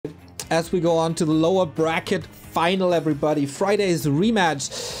as we go on to the lower bracket final, everybody. Friday's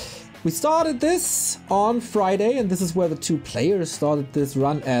rematch. We started this on Friday, and this is where the two players started this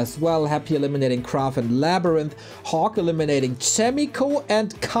run as well. Happy eliminating Craft and Labyrinth, HawK eliminating Chemico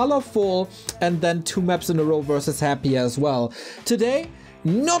and Colorful, and then 2 maps in a row versus Happy as well. Today,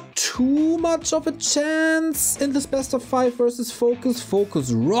 not too much of a chance in this best of 5 versus Focus.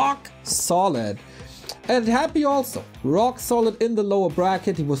 Focus rock solid. And Happy also, rock solid in the lower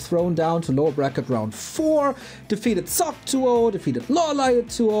bracket. He was thrown down to lower bracket round 4, defeated Sock 2-0, defeated Lawlight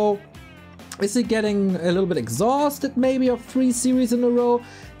 2-0. Is he getting a little bit exhausted maybe of 3 series in a row?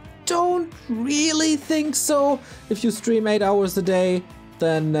 Don't really think so. If you stream 8 hours a day,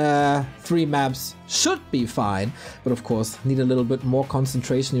 then 3 maps should be fine. But of course, need a little bit more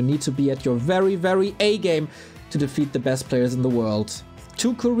concentration. You need to be at your very, very A game to defeat the best players in the world.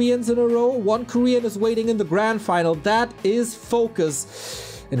 2 Koreans in a row, 1 Korean is waiting in the grand final. That is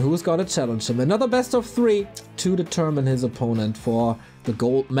Focus. And who's gonna challenge him? Another best of 3 to determine his opponent for the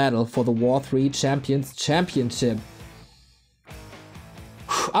gold medal for the W3Champions Championship.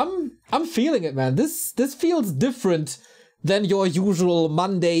 I'm feeling it, man. This feels different than your usual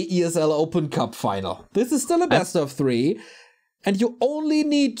Monday ESL Open Cup final. This is still a best of 3, and you only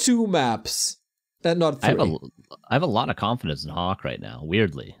need 2 maps. And not 3. I have a lot of confidence in HawK right now,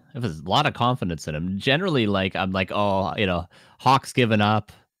 weirdly. I have a lot of confidence in him. Generally, like, I'm like, oh, you know, HawK's given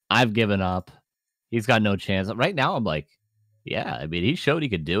up. I've given up. He's got no chance. Right now, I'm like, yeah, I mean, he showed he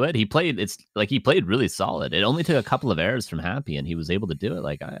could do it. He played really solid. It only took a couple of errors from Happy, and he was able to do it.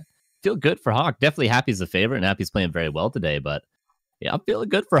 Like, I feel good for HawK. Definitely Happy's the favorite, and Happy's playing very well today, but yeah, I'm feeling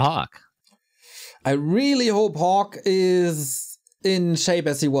good for HawK. I really hope HawK is in shape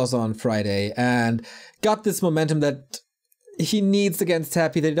as he was on Friday and got this momentum that he needs against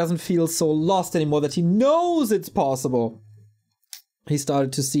Happy, that he doesn't feel so lost anymore, that he knows it's possible. He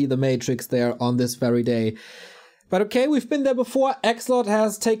started to see the matrix there on this very day. But okay, we've been there before. Xlot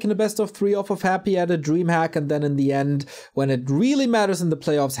has taken a best of 3 off of Happy at a DreamHack, and then in the end, when it really matters in the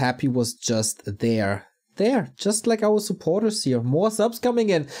playoffs, Happy was just there. There, just like our supporters here. More subs coming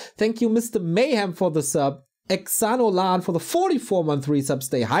in. Thank you, Mr. Mayhem, for the sub. Exanolan for the 44-month resub.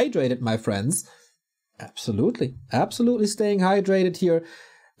 Stay hydrated, my friends. Absolutely. Absolutely staying hydrated here.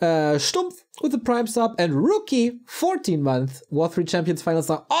 Stumpf with the Prime sub, and Rookie 14-month W3Champions finals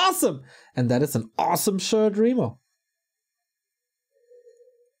are awesome. And that is an awesome shirt, Remo.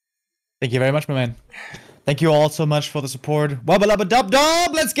 Thank you very much, my man. Thank you all so much for the support.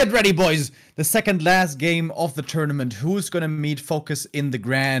 Wubba-lubba-dub-dub! Let's get ready, boys! The second last game of the tournament. Who's gonna meet Focus in the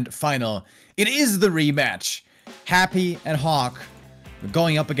grand final? It is the rematch. Happy and HawK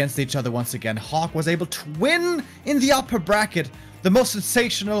going up against each other once again. HawK was able to win in the upper bracket. The most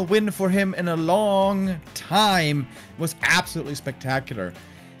sensational win for him in a long time. It was absolutely spectacular.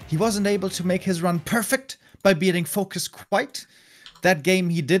 He wasn't able to make his run perfect by beating Focus quite. That game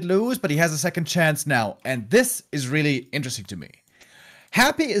he did lose, but he has a second chance now. And this is really interesting to me.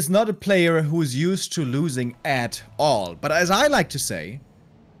 Happy is not a player who is used to losing at all. But as I like to say,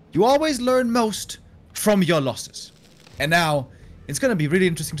 you always learn most from your losses. And now, it's going to be really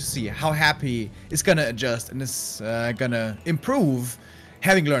interesting to see how Happy is going to adjust and is going to improve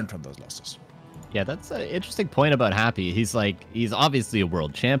having learned from those losses. Yeah, that's an interesting point about Happy. He's obviously a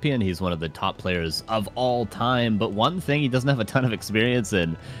world champion. He's one of the top players of all time. But one thing he doesn't have a ton of experience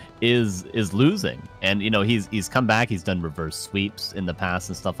in is losing. And, you know, he's come back. He's done reverse sweeps in the past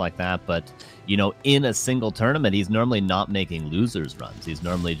and stuff like that. But, you know, in a single tournament, he's normally not making losers runs. He's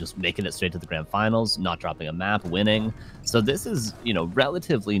normally just making it straight to the grand finals, not dropping a map, winning. So this is, you know,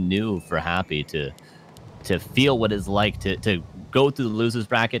 relatively new for Happy to feel what it's like to go through the losers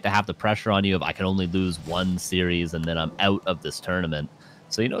bracket, to have the pressure on you of I can only lose 1 series and then I'm out of this tournament.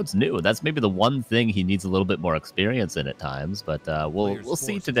 So, you know, it's new. That's maybe the one thing he needs a little bit more experience in at times, but we'll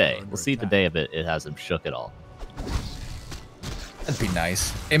see today. We'll see today if it has him shook at all. That'd be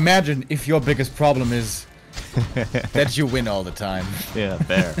nice. Imagine if your biggest problem is that you win all the time. Yeah,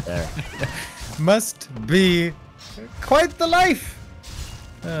 fair. Must be quite the life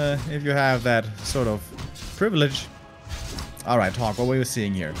if you have that sort of privilege. Alright, HawK, what were we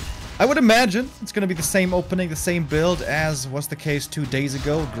seeing here? I would imagine it's going to be the same opening, the same build as was the case 2 days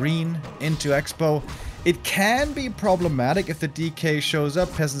ago. Green into Expo. It can be problematic if the DK shows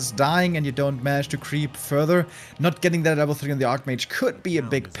up, peasants dying, and you don't manage to creep further. Not getting that level 3 on the Archmage could be a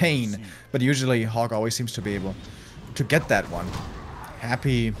big pain, but usually HawK always seems to be able to get that one.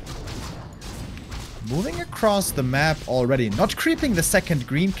 Happy moving across the map already, not creeping the second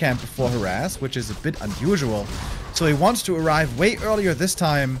green camp before harass, which is a bit unusual. So he wants to arrive way earlier this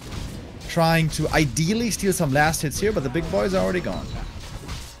time, trying to ideally steal some last hits here, but the big boys are already gone.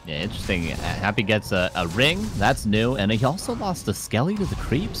 Yeah, interesting. Happy gets a ring. That's new. And he also lost a Skelly to the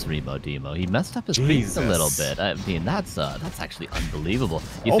creeps, Remo Demo. He messed up his creeps a little bit. I mean, that's actually unbelievable.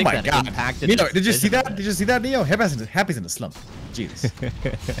 You think my God. Impacted Neo, did you see that? Did you see that, Neo? Happy's in the slump. Jesus.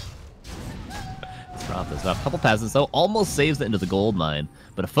 It's rough. It's rough. A couple peasants, though. Almost saves it into the gold mine.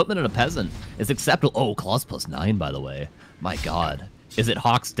 But a footman and a peasant is acceptable. Oh, Claws +9, by the way. My God. Is it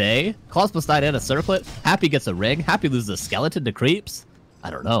HawK's day? Claws +9 and a circlet. Happy gets a ring. Happy loses a skeleton to creeps. I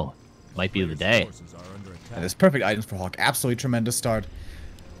don't know. Might be the day. And there's perfect items for HawK. Absolutely tremendous start.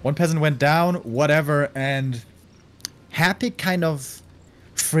 One peasant went down, whatever, and Happy kind of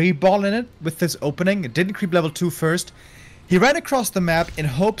free ball in it with this opening. It didn't creep level 2 first. He ran across the map in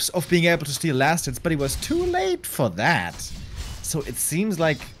hopes of being able to steal last hits, but he was too late for that. So it seems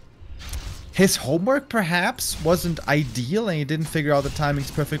like his homework perhaps wasn't ideal and he didn't figure out the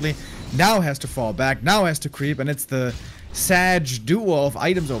timings perfectly. Now has to fall back, now has to creep, and it's the Sag duo of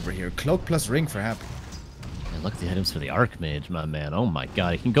items over here. Cloak plus ring for Happy. And look at the items for the Archmage, my man. Oh my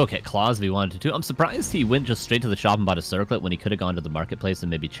God, he can go get claws if he wanted to. I'm surprised he went just straight to the shop and bought a circlet when he could have gone to the marketplace and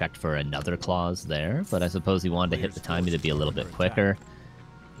maybe checked for another claws there. But I suppose he wanted to hit the timing to be a little bit quicker.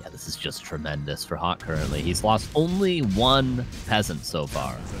 Yeah, this is just tremendous for HawK currently. He's lost only 1 peasant so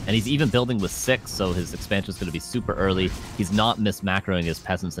far. And he's even building with 6, so his expansion is going to be super early. He's not mismacroing his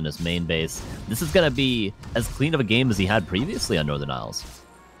peasants in his main base. This is going to be as clean of a game as he had previously on Northern Isles.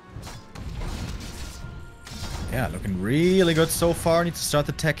 Yeah, looking really good so far. Needs to start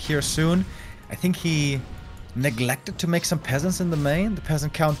the tech here soon. I think he neglected to make some peasants in the main. The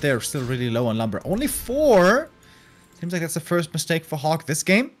peasant count there is still really low on lumber. Only 4! Seems like that's the first mistake for HawK this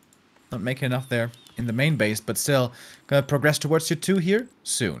game. Not making enough there in the main base, but still gonna progress towards tier 2 here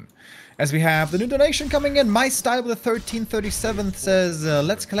soon. As we have the new donation coming in, My Style with a 1337 says,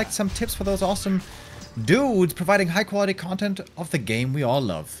 let's collect some tips for those awesome dudes providing high quality content of the game we all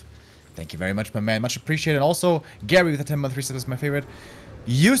love. Thank you very much, my man. Much appreciated. Also, Gary with a 10-month reset is my favorite.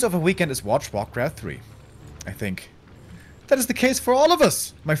 Use of a weekend is watch Warcraft 3. I think that is the case for all of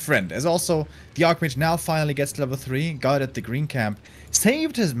us, my friend. As also, the Archmage now finally gets to level 3. Got it at the green camp.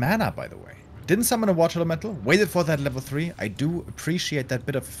 Saved his mana, by the way. Didn't summon a Watch Elemental. Waited for that level 3. I do appreciate that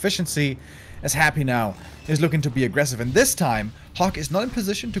bit of efficiency. As Happy now is looking to be aggressive. And this time, HawK is not in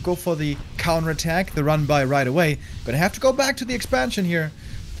position to go for the counterattack, the run by right away. Gonna have to go back to the expansion here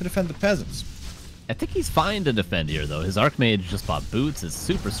to defend the peasants. I think he's fine to defend here, though. His Archmage just bought boots, is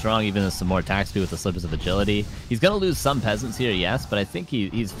super strong, even with some more attack speed with the Slippers of Agility. He's going to lose some peasants here, yes, but I think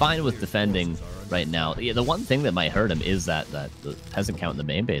he's fine with defending right now. Yeah, the one thing that might hurt him is that the peasant count in the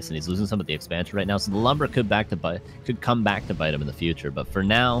main base, and he's losing some of the expansion right now, so the lumber could come back to bite him in the future. But for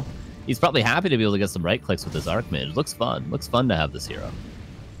now, he's probably happy to be able to get some right clicks with his Archmage. Looks fun. Looks fun to have this hero.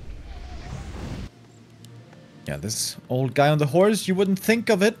 Yeah, this old guy on the horse, you wouldn't think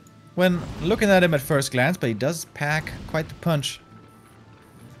of it when looking at him at first glance, but he does pack quite the punch.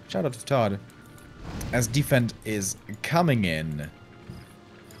 Shout out to Todd. As defend is coming in.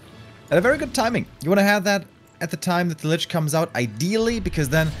 At a very good timing. You want to have that at the time that the Lich comes out, ideally, because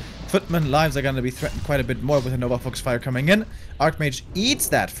then Footman lives are going to be threatened quite a bit more with a Nova Focus Fire coming in. Archmage eats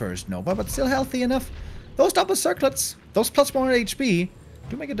that first Nova, but still healthy enough. Those double circlets, those plus 1 HP,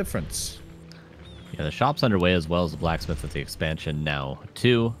 do make a difference. Yeah, the shop's underway as well as the blacksmith with the expansion now,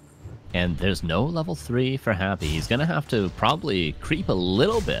 too. And there's no level 3 for Happy. He's going to have to probably creep a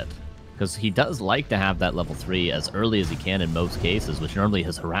little bit, because he does like to have that level 3 as early as he can in most cases, which normally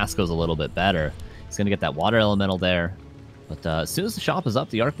his harass goes a little bit better. He's going to get that water elemental there. But as soon as the shop is up,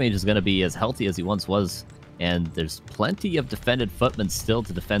 the Archmage is going to be as healthy as he once was. And there's plenty of defended footmen still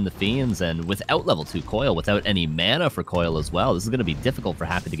to defend the Fiends. And without level 2 Coil, without any mana for Coil as well, this is going to be difficult for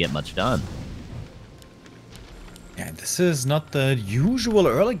Happy to get much done. And this is not the usual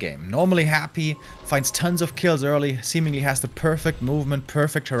early game. Normally Happy finds tons of kills early, seemingly has the perfect movement,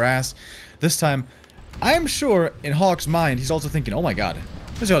 perfect harass. This time, I'm sure in HawK's mind, he's also thinking, oh my god,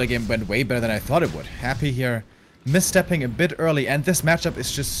 this early game went way better than I thought it would. Happy here, misstepping a bit early, and this matchup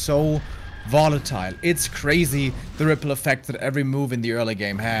is just so volatile. It's crazy, the ripple effect that every move in the early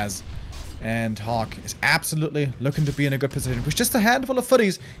game has. And HawK is absolutely looking to be in a good position. With just a handful of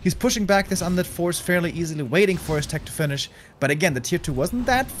footies, he's pushing back this unlit force fairly easily, waiting for his tech to finish. But again, the tier 2 wasn't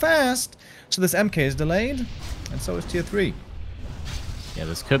that fast, so this MK is delayed, and so is tier 3. Yeah,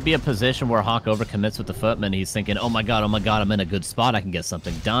 this could be a position where HawK overcommits with the footman. He's thinking, oh my god, I'm in a good spot. I can get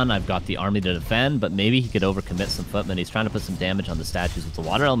something done. I've got the army to defend, but maybe he could overcommit some footmen. He's trying to put some damage on the statues with the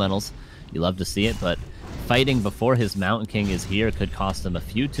water elementals. You love to see it, but fighting before his Mountain King is here could cost him a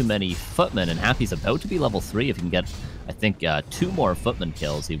few too many footmen, and Happy's about to be level 3. If he can get, I think, 2 more footman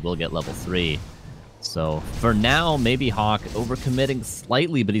kills, he will get level 3. So for now, maybe HawK overcommitting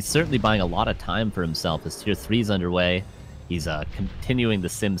slightly, but he's certainly buying a lot of time for himself. His tier 3 is underway. He's continuing the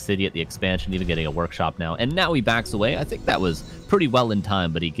Sim City at the expansion, even getting a workshop now. And now he backs away. I think that was pretty well in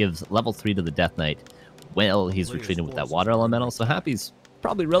time, but he gives level 3 to the Death Knight. Well, he's retreating with that Water Elemental, so Happy's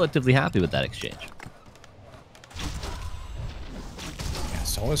probably relatively happy with that exchange. Yeah,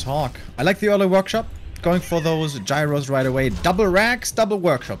 so is HawK. I like the early workshop. Going for those gyros right away. Double racks, double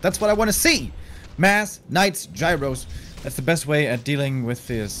workshop. That's what I want to see. Mass, knights, gyros. That's the best way at dealing with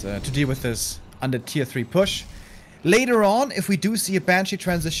this, to deal with this under tier 3 push. Later on, if we do see a Banshee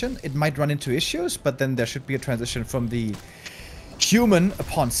transition, it might run into issues, but then there should be a transition from the human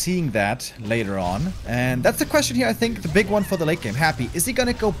upon seeing that later on. And that's the question here, I think, the big one for the late game. Happy, is he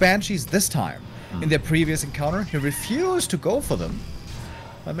gonna go Banshees this time? In their previous encounter, he refused to go for them,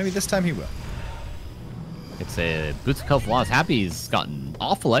 but maybe this time he will. It's a Boots of Health Loss. Happy's gotten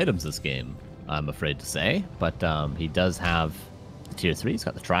awful items this game, I'm afraid to say, but he does have the tier 3. He's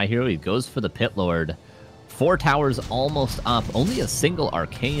got the Tri-Hero. He goes for the Pit Lord. 4 towers almost up. Only a single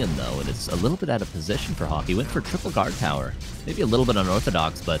Arcane, though, and it's a little bit out of position for HawK. He went for triple guard tower. Maybe a little bit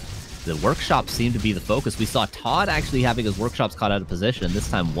unorthodox, but the workshops seem to be the focus. We saw Todd actually having his workshops caught out of position. This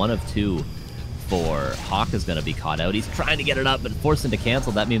time, 1 of 2 for HawK is going to be caught out. He's trying to get it up, but forced into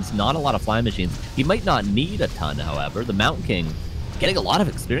cancel. That means not a lot of fly machines. He might not need a ton, however. The Mountain King getting a lot of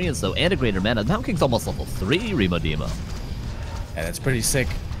experience, though, and a greater mana. The Mountain King's almost level 3, Remo Demo. And it's pretty sick.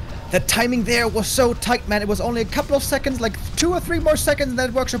 The timing there was so tight, man. It was only a couple of seconds, like 2 or 3 more seconds, and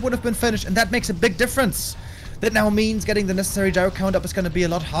that workshop would have been finished, and that makes a big difference. That now means getting the necessary gyro count up is going to be a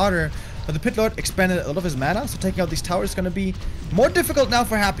lot harder. But the Pit Lord expanded a lot of his mana, so taking out these towers is going to be more difficult now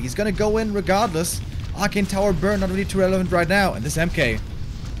for Happy. He's going to go in regardless. Arcane Tower burn, not really too relevant right now. And this MK,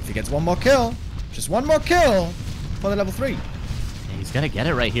 if he gets 1 more kill, just 1 more kill for the level 3. He's gonna get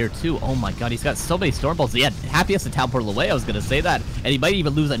it right here too. Oh my god, he's got so many storm bolts. Yeah, Happy has to town portal away. I was gonna say that, and he might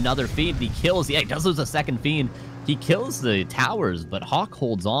even lose another fiend. He kills. Yeah, he does lose a second fiend. He kills the towers, but HawK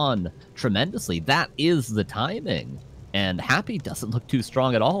holds on tremendously. That is the timing, and Happy doesn't look too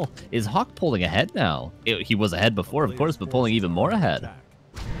strong at all. Is HawK pulling ahead now? He was ahead before, of course, but pulling even more ahead.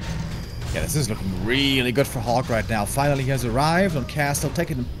 Yeah, this is looking really good for HawK right now. Finally, he has arrived on Castle.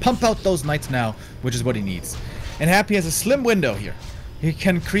 Take it and pump out those knights now, which is what he needs. And Happy has a slim window here. He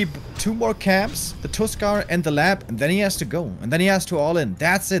can creep 2 more camps, the Tuskar and the lab, and then he has to go. And then he has to all in.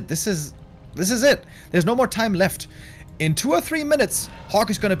 That's it. This is it. There's no more time left. In 2 or 3 minutes, HawK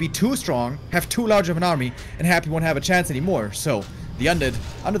is going to be too strong, have too large of an army, and Happy won't have a chance anymore. So, the Undead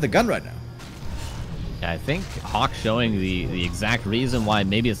under the gun right now. I think HawK showing the exact reason why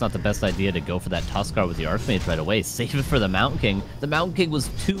maybe it's not the best idea to go for that Tuskar with the Archmage right away. Save it for the Mountain King. The Mountain King was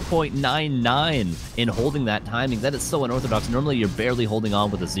 2.99 in holding that timing. That is so unorthodox. Normally you're barely holding on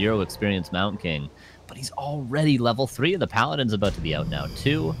with a 0 experience Mountain King, but he's already level 3 and the Paladin's about to be out now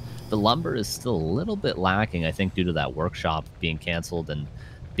too. The lumber is still a little bit lacking, I think, due to that workshop being canceled and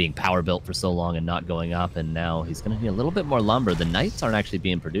being power built for so long and not going up, and now he's going to need a little bit more lumber. The knights aren't actually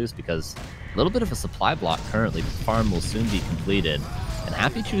being produced because a little bit of a supply block currently. The farm will soon be completed, and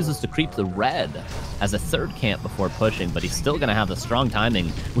Happy chooses to creep the red as a 3rd camp before pushing, but he's still going to have the strong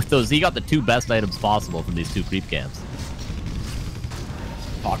timing with those. He got the 2 best items possible from these 2 creep camps.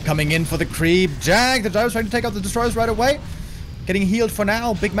 HawK coming in for the creep. Jag, the Gyro's trying to take out the Destroyers right away. Getting healed for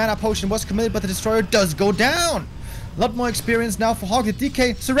now. Big mana potion was committed, but the Destroyer does go down. A lot more experience now for HawK. The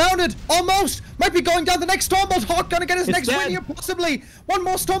DK surrounded, almost, might be going down the next Stormbolt. HawK gonna get his next win here, possibly. 1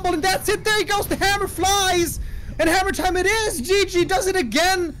 more Stormbolt, and that's it. There he goes. The hammer flies, and hammer time it is. GG does it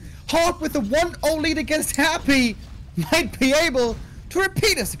again. HawK with the 1-0 lead against Happy might be able to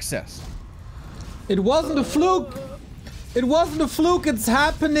repeat a success. It wasn't a fluke. It wasn't a fluke. It's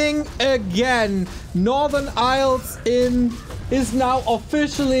happening again. Northern Isles is now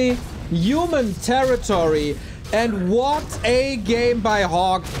officially human territory. And what a game by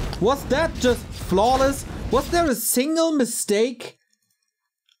HawK. Was that just flawless? Was there a single mistake?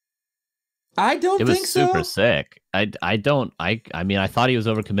 I don't think so. It was super sick. I mean, I thought he was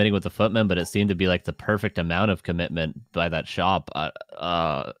overcommitting with the Footman, but it seemed to be like the perfect amount of commitment by that shop.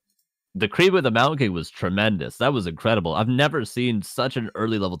 The creep with the Mountain King was tremendous. That was incredible. I've never seen such an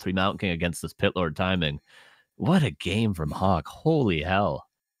early level 3 Mountain King against this Pit Lord timing. What a game from HawK. Holy hell.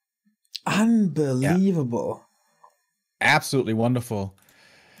 Unbelievable. Yeah. Absolutely wonderful.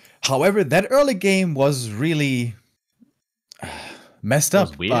 However, that early game was really messed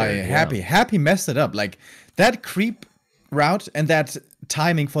up by Happy. Happy messed it up. Like, that creep route and that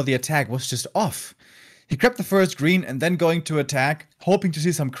timing for the attack was just off. He crept the first green and then going to attack, hoping to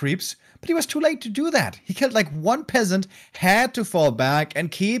see some creeps, but he was too late to do that. He killed like one peasant, had to fall back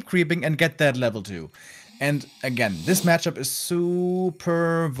and keep creeping and get that level 2. And again, this matchup is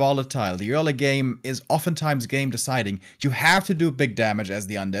super volatile. The early game is oftentimes game deciding. You have to do big damage as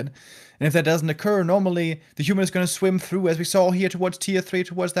the undead. And if that doesn't occur, normally the human is going to swim through, as we saw here, towards tier 3,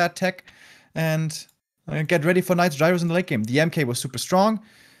 towards that tech. And get ready for Knight's Gyros in the late game. The MK was super strong.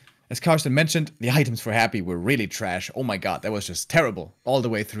 As Carson mentioned, the items for Happy were really trash. Oh my god, that was just terrible all the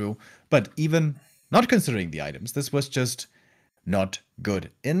way through. But even not considering the items, this was just not good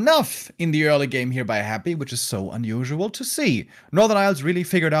enough in the early game here by Happy, which is so unusual to see. Northern Isles really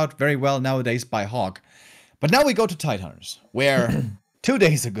figured out very well nowadays by HawK. But now we go to Tidehunters, where 2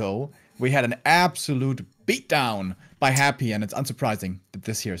 days ago we had an absolute beatdown by Happy, and it's unsurprising that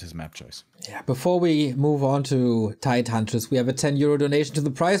this here is his map choice. Yeah, before we move on to Tidehunters, we have a €10 donation to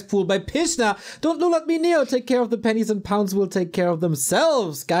the prize pool by Pishna. Don't look at me, Neo. Take care of the pennies and pounds will take care of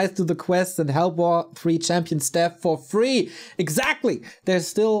themselves. Guys, do the quests and help W3Champions staff for free. Exactly. There's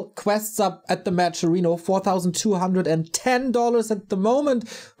still quests up at the match arena. $4,210 at the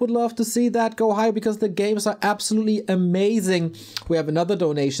moment. Would love to see that go high because the games are absolutely amazing. We have another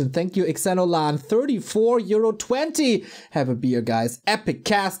donation. Thank you, Xenolan. €34.20. Have a beer, guys. Epic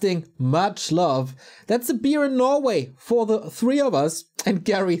casting. Much love. That's a beer in Norway for the 3 of us. And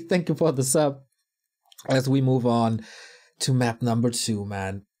Gary, thank you for the sub. As we move on to map number 2,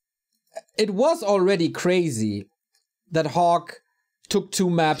 man. It was already crazy that HawK took 2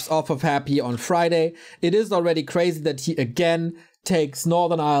 maps off of Happy on Friday. It is already crazy that he again takes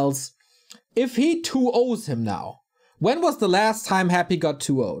Northern Isles. If he 2-0s him now, when was the last time Happy got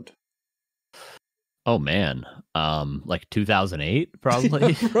 2-0'd? Oh man, like 2008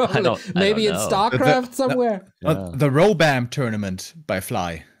 probably. Probably. Maybe in StarCraft somewhere. The Robam tournament by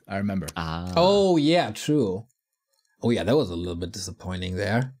Fly, I remember. Oh yeah, true. Oh yeah, that was a little bit disappointing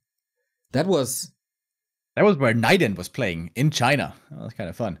there. That was where Naiden was playing in China. That was kind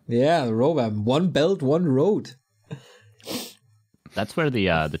of fun. Yeah, the Robam, 1 belt, 1 road. That's where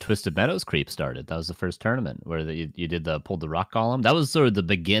the Twisted Meadows creep started. That was the first tournament where you did pulled the rock golem. That was sort of the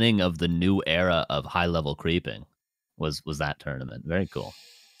beginning of the new era of high level creeping. Was that tournament? Very cool.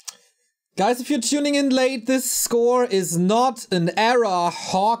 Guys, if you're tuning in late, this score is not an error.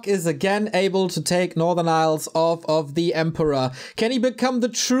 HawK is again able to take Northern Isles off of the Emperor. Can he become the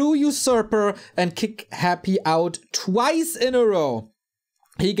true usurper and kick Happy out twice in a row?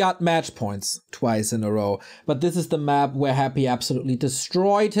 He got match points twice in a row, but this is the map where Happy absolutely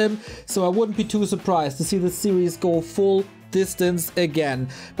destroyed him, so I wouldn't be too surprised to see the series go full distance again.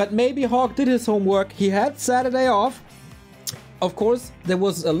 But maybe HawK did his homework. He had Saturday off. Of course, there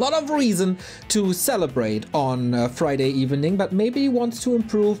was a lot of reason to celebrate on Friday evening, but maybe he wants to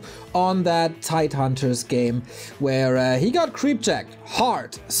improve on that Tidehunters game where he got creepjacked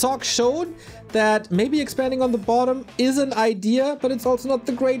hard. Sock showed that maybe expanding on the bottom is an idea, but it's also not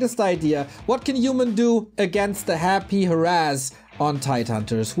the greatest idea. What can human do against the Happy harass on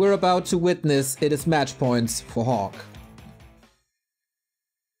Tidehunters? We're about to witness. It is match points for HawK.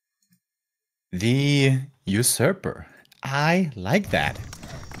 The Usurper. I like that.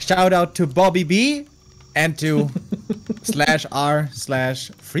 Shout out to Bobby B and to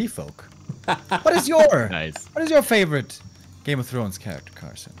 /r/freefolk. What is your What is your favorite Game of Thrones character,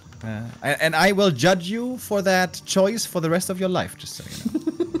 Carson? And I will judge you for that choice for the rest of your life, just so you know.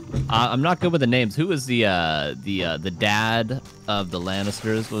 I'm not good with the names. Who was the dad of the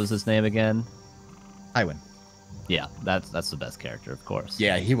Lannisters? What was his name again? Tywin. Yeah, that's the best character, of course.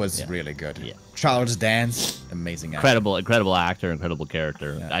 Yeah, he was really good. Yeah. Charles Dance, amazing actor. Incredible actor, incredible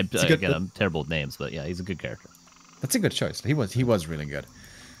character. Yeah. I'm terrible with names, but yeah, he's a good character. That's a good choice. He was really good.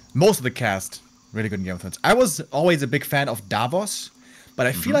 Most of the cast, really good in Game of Thrones. I was always a big fan of Davos, but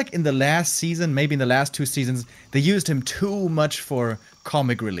I feel like in the last season, maybe in the last 2 seasons, they used him too much for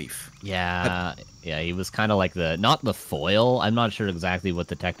comic relief. Yeah, he was kind of like not the foil. I'm not sure exactly what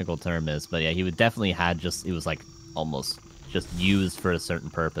the technical term is, but yeah, he would definitely he was like almost just used for a certain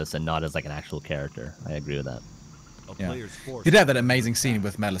purpose and not as like an actual character. I agree with that. Yeah. He did have that amazing scene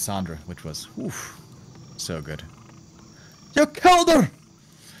with Melisandre, which was so good. You killed her!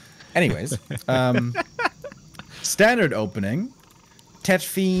 Anyways, standard opening.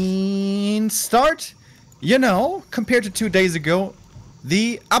 Tetfiend start. You know, compared to 2 days ago,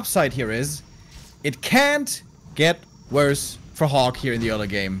 the upside here is it can't get worse for HawK here in the early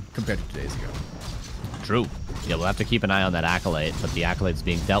game compared to 2 days ago. True. Yeah, we'll have to keep an eye on that Acolyte, but the Acolyte's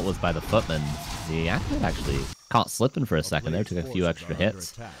being dealt with by the Footman. The Acolyte actually caught slipping for a second there, took a few extra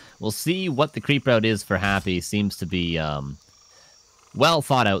hits. We'll see what the creep route is for Happy. Seems to be well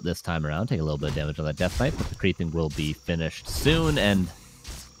thought out this time around. Take a little bit of damage on that Death Knight, but the creeping will be finished soon. And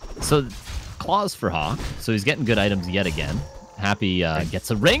So, claws for HawK. So he's getting good items yet again. Happy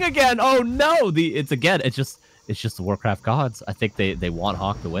gets a ring again. Oh no! It's just the Warcraft gods. I think they want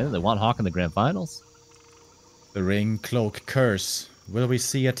HawK to win. They want HawK in the grand finals. The ring, cloak, curse. Will we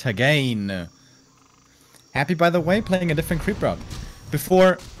see it again? Happy, by the way, playing a different creep route.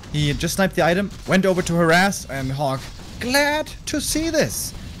 Before, he just sniped the item, went over to harass, and HawK, glad to see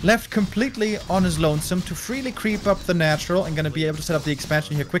this, left completely on his lonesome to freely creep up the natural and gonna be able to set up the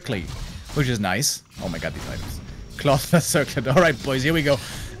expansion here quickly, which is nice. Oh my god, these items. Cloth circlet. Alright, boys, here we go.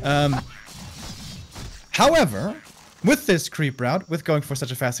 However, with this creep route, with going for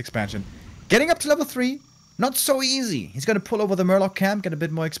such a fast expansion, getting up to level 3, not so easy. He's going to pull over the Murloc camp, get a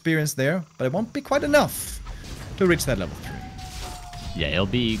bit more experience there, but it won't be quite enough to reach that level 3. Yeah, it'll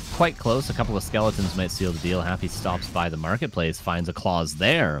be quite close. A couple of skeletons might seal the deal. Happy stops by the marketplace, finds a clause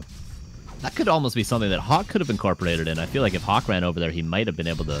there. That could almost be something that HawK could have incorporated in. I feel like if HawK ran over there, he might have been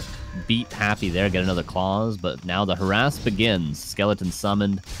able to beat Happy there, get another clause, but now the harass begins. Skeleton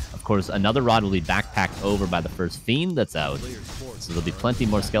summoned. Of course, another rod will be backpacked over by the first fiend that's out. So there'll be plenty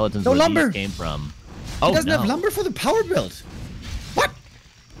more skeletons where lumber. these came from. He doesn't have lumber for the power build. What?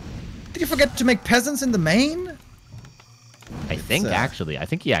 Did you forget to make peasants in the main? I think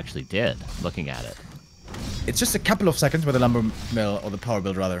he actually did, looking at it. It's just a couple of seconds where the lumber mill, or the power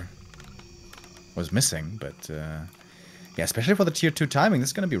build rather, was missing, but yeah, especially for the tier 2 timing, this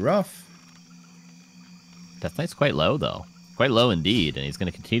is going to be rough. Death Knight's quite low, though. Quite low indeed, and he's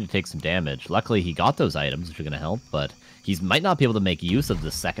going to continue to take some damage. Luckily, he got those items, which are going to help, but he might not be able to make use of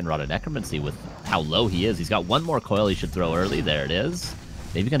the second Rod of Necromancy with how low he is. He's got one more coil he should throw early. There it is.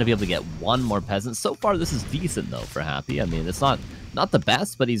 Maybe going to be able to get one more peasant. So far, this is decent, though, for Happy. I mean, it's not the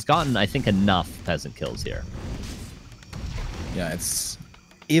best, but he's gotten, I think, enough peasant kills here. Yeah, it's...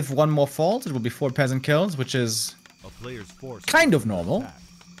 If one more falls, it will be 4 peasant kills, which is kind of normal. A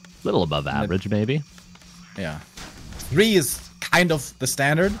little above average, maybe. Yeah. 3 is kind of the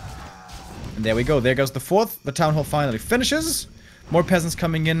standard. And there we go. There goes the 4th. The town hall finally finishes. More peasants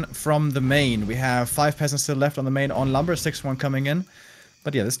coming in from the main. We have 5 peasants still left on the main on lumber. 6th coming in.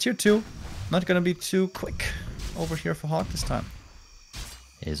 But yeah, this tier 2, not going to be too quick over here for HawK this time.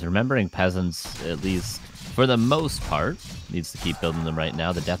 He's remembering peasants, at least for the most part. Needs to keep building them right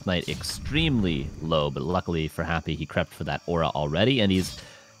now. The Death Knight extremely low, but luckily for Happy, he crept for that aura already, and he's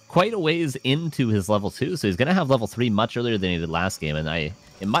quite a ways into his level 2, so he's going to have level 3 much earlier than he did last game, and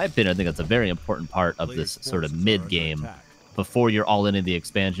in my opinion, I think that's a very important part of this sort of mid-game, before you're all in the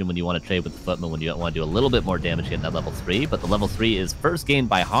expansion, when you want to trade with the footman, when you want to do a little bit more damage getting that level 3, but the level 3 is first gained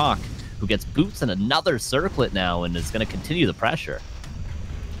by HawK, who gets boots and another circlet now, and is going to continue the pressure.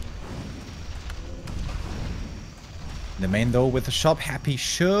 The main, though, with the shop, Happy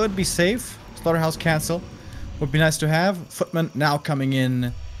should be safe. Slaughterhouse cancel. Would be nice to have. Footman now coming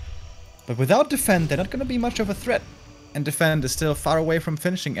in. But without defend, they're not going to be much of a threat. And defend is still far away from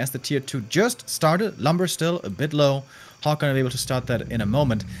finishing as the tier 2 just started. Lumber still a bit low. HawK going to be able to start that in a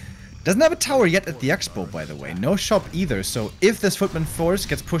moment. Doesn't have a tower yet at the expo, by the way. No shop either. So if this Footman force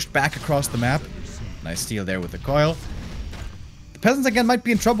gets pushed back across the map. Nice steal there with the coil. The peasants again might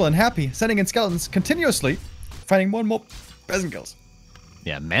be in trouble, and Happy sending in skeletons continuously. Finding more and more peasant kills.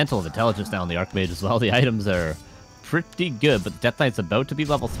 Yeah, Mantle of Intelligence now on the Archmage as well. The items are pretty good, but the Death Knight's about to be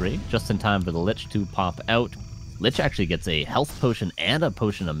level 3, just in time for the Lich to pop out. Lich actually gets a health potion and a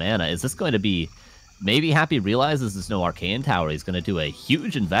potion of mana. Is this going to be... Maybe Happy realizes there's no Arcane Tower. He's going to do a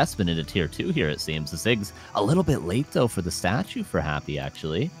huge investment into tier 2 here, it seems. The Zig's a little bit late, though, for the statue for Happy,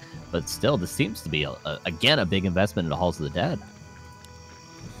 actually. But still, this seems to be, again, a big investment into Halls of the Dead.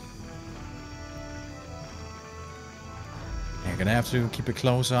 You're gonna have to keep a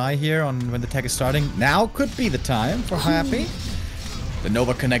close eye here on when the tech is starting. Now could be the time for Happy. The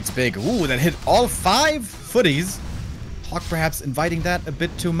Nova connects big. Ooh, that hit all 5 footies. HawK perhaps inviting that a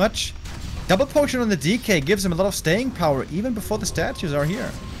bit too much. Double potion on the DK gives him a lot of staying power even before the statues are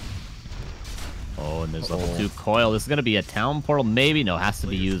here. Oh, and there's level 2 coil. This is going to be a town portal, maybe. No, has to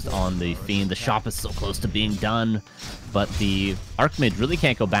be used on the Fiend. The shop is so close to being done. But the Archmage really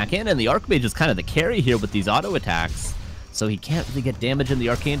can't go back in, and the Archmage is kind of the carry here with these auto attacks. So he can't really get damage in the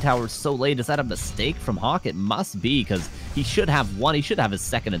Arcane Tower so late. Is that a mistake from HawK? It must be, because he should have one. He should have his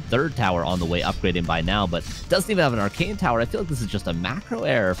 2nd and 3rd tower on the way upgrading by now, but doesn't even have an Arcane Tower. I feel like this is just a macro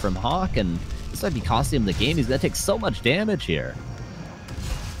error from HawK, and this might be costing him the game. He's going to take so much damage here.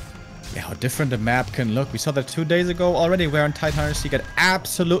 Yeah, how different the map can look. We saw that 2 days ago already, where on Tidehunters he got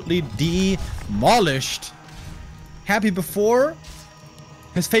absolutely demolished. Happy before...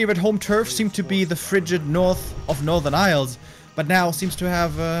 His favorite home turf seemed to be the frigid north of Northern Isles, but now seems to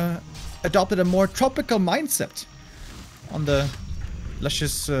have adopted a more tropical mindset on the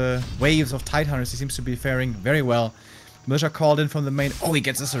luscious waves of Tidehunters. He seems to be faring very well. Militia called in from the main. Oh, he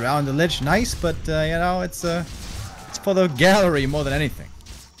gets us around the lich. Nice, but you know, it's for the gallery more than anything.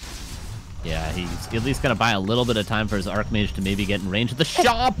 Yeah, he's at least going to buy a little bit of time for his Archmage to maybe get in range of the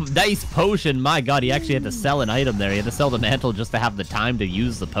shop. Nice potion. My god, he actually had to sell an item there. He had to sell the mantle just to have the time to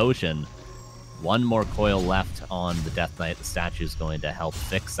use the potion. One more coil left on the Death Knight. The statue's going to help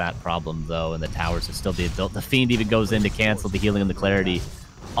fix that problem, though, and the towers are still being built. The Fiend even goes in to cancel the healing and the clarity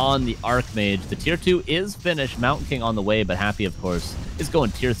on the Archmage. The tier 2 is finished. Mountain King on the way, but Happy, of course, is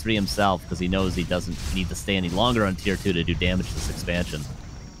going tier 3 himself because he knows he doesn't need to stay any longer on tier 2 to do damage to this expansion.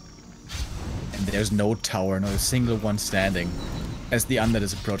 And there's no tower, not a single one standing as the Undead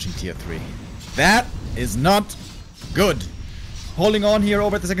is approaching tier 3. That is not good. Holding on here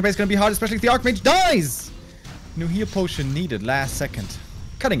over at the second base is going to be hard, especially if the Archmage dies! New heal potion needed last second.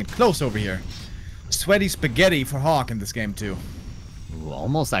 Cutting it close over here. Sweaty spaghetti for HawK in this game too. Ooh,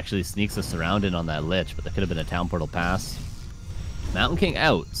 almost actually sneaks us around in on that Lich, but there could have been a Town Portal pass. Mountain King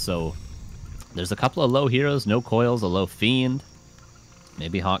out, so there's a couple of low heroes, no coils, a low Fiend.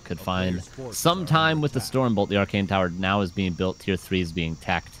 Maybe HawK could find some time with the Stormbolt. The Arcane Tower now is being built, tier 3 is being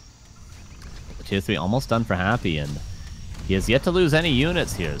teched. The tier 3 almost done for Happy, and he has yet to lose any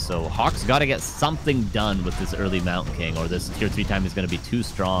units here, so HawK's got to get something done with this early Mountain King, or this tier 3 time is going to be too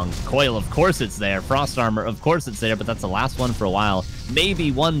strong. Coil, of course it's there. Frost Armor, of course it's there, but that's the last one for a while.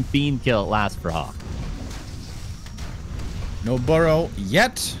 Maybe one Fiend kill at last for HawK. No burrow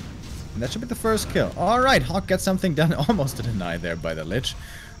yet. And that should be the first kill. Alright, HawK gets something done. Almost a deny there by the Lich,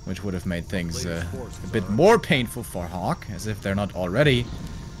 which would have made things a bit more painful for HawK, as if they're not already.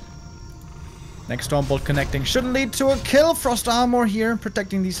 Next Stormbolt connecting shouldn't lead to a kill. Frost Armor here,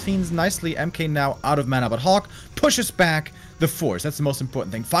 protecting these Fiends nicely. MK now out of mana, but HawK pushes back the Force. That's the most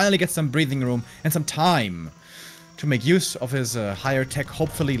important thing. Finally gets some breathing room and some time to make use of his higher tech,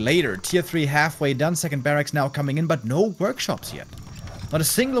 hopefully later. Tier 3 halfway done. Second barracks now coming in, but no workshops yet. Not a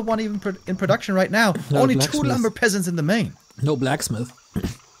single one even in production right now. No Only blacksmith. 2 lumber peasants in the main. No blacksmith.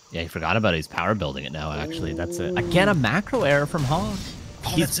 Yeah, he forgot about it. He's power building it now, actually. That's again a macro error from HawK.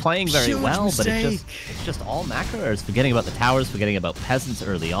 He's playing very well, but it's just all macro errors. Forgetting about the towers, forgetting about peasants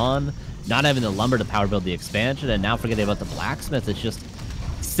early on, not having the lumber to power build the expansion, and now forgetting about the blacksmith. It's just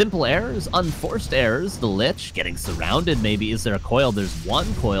simple errors, unforced errors. The Lich getting surrounded, maybe. Is there a coil? There's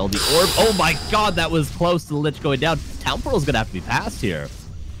one coil. The orb. Oh my god, that was close to the Lich going down. Town Portal's gonna have to be passed here.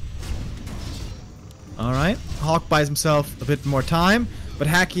 Alright, HawK buys himself a bit more time, but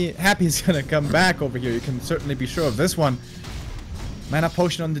Happy's gonna come back over here. You can certainly be sure of this one. Mana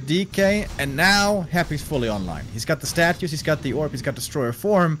potion on the DK, and now Happy's fully online. He's got the statues, he's got the orb, he's got Destroyer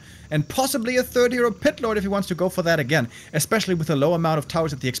form, and possibly a third hero Pit Lord if he wants to go for that again, especially with the low amount of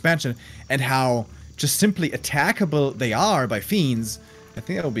towers at the expansion and how just simply attackable they are by Fiends. I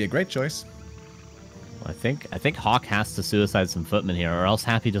think that will be a great choice. Well, I think HawK has to suicide some footmen here, or else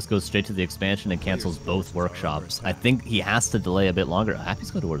Happy just goes straight to the expansion and cancels both workshops. I think he has to delay a bit longer.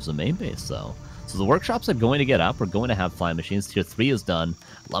 Happy's going towards the main base, though. So the workshops are going to get up. We're going to have flying machines. Tier 3 is done.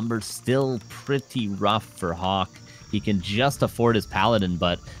 Lumber's still pretty rough for HawK. He can just afford his paladin,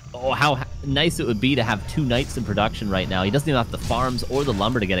 but oh, how nice it would be to have 2 knights in production right now. He doesn't even have the farms or the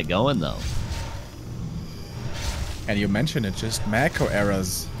lumber to get it going, though. And you mentioned it, just macro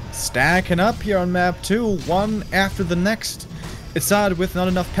errors stacking up here on map 2, one after the next. It started with not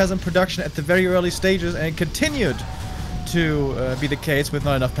enough peasant production at the very early stages, and it continued to be the case with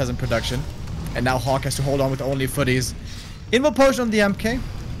not enough peasant production. And now HawK has to hold on with only footies. Invo potion on the MK.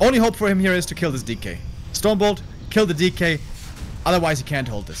 Only hope for him here is to kill this DK. Stormbolt, kill the DK. Otherwise, he can't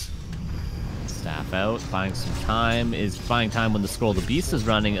hold this. Staff out, buying some time. Is buying time when the Scroll of the Beast is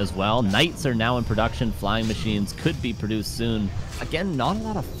running as well. Knights are now in production. Flying machines could be produced soon. Again, not a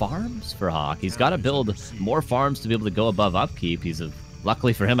lot of farms for HawK. He's got to build more farms to be able to go above upkeep.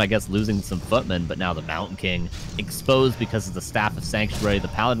 Luckily for him, I guess, losing some footmen, but now the Mountain King exposed because of the Staff of Sanctuary, the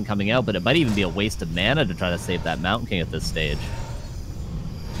Paladin coming out, but it might even be a waste of mana to try to save that Mountain King at this stage.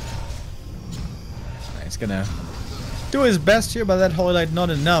 He's gonna do his best here, but that Holy Light not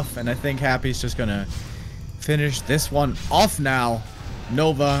enough, and I think Happy's just gonna finish this one off now.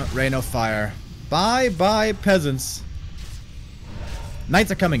 Nova, Rain of Fire. Bye-bye, peasants. Knights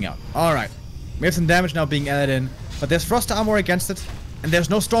are coming out. Alright. We have some damage now being added in, but there's Frost Armor against it, and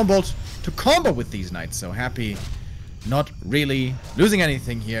there's no Stormbolt to combo with these Knights, so Happy not really losing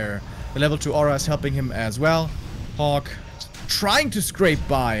anything here. The level 2 aura is helping him as well. HawK trying to scrape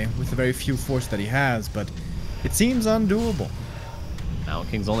by with the very few force that he has, but it seems undoable. Mountain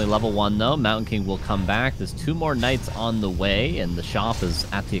King's only level 1 though. Mountain King will come back. There's 2 more knights on the way, and the shop is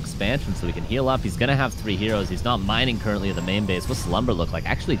at the expansion, so he can heal up. He's going to have 3 heroes. He's not mining currently at the main base. What's Slumber look like?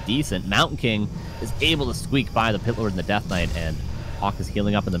 Actually decent. Mountain King is able to squeak by the Pit Lord and the Death Knight, and HawK is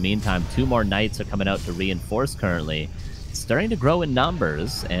healing up in the meantime. 2 more knights are coming out to reinforce currently. It's starting to grow in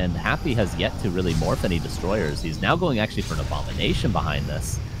numbers, and Happy has yet to really morph any destroyers. He's now going actually for an Abomination behind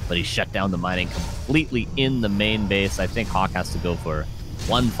this, but he shut down the mining completely in the main base. I think HawK has to go for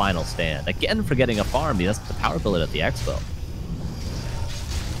one final stand. Again, for getting a farm, he doesn't have to power build it at the expo.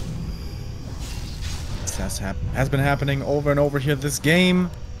 This has been happening over and over here this game.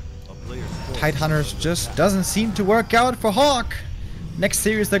 Tidehunters just doesn't seem to work out for HawK. Next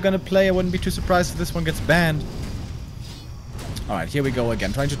series they're going to play, I wouldn't be too surprised if this one gets banned. Alright, here we go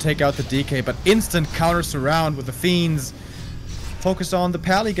again. Trying to take out the DK, but instant counter surround with the Fiends. Focus on the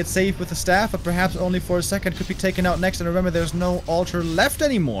Pally, gets saved with the staff, but perhaps only for a second. Could be taken out next, and remember, there's no altar left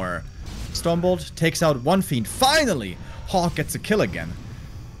anymore. Stormbolt takes out 1 Fiend. Finally, HawK gets a kill again.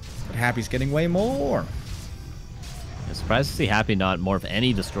 But Happy's getting way more. I'm surprised to see Happy not morph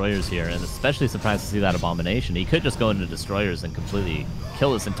any destroyers here, and especially surprised to see that Abomination. He could just go into destroyers and completely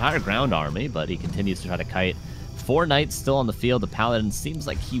kill his entire ground army, but he continues to try to kite. 4 knights still on the field. The Paladin seems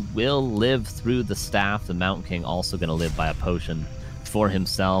like he will live through the staff. The Mountain King also going to live by a potion for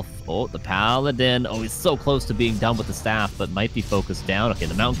himself. Oh, the Paladin. Oh, he's so close to being done with the staff, but might be focused down. Okay,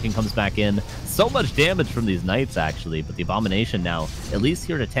 the Mountain King comes back in. So much damage from these knights, actually, but the Abomination now at least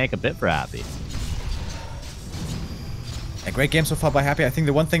here to tank a bit for Happy. A great game so far by Happy. I think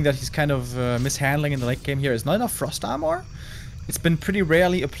the one thing that he's kind of mishandling in the late game here is not enough Frost Armor. It's been pretty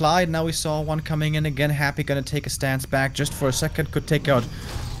rarely applied. Now we saw one coming in again. Happy gonna take a stance back just for a second. Could take out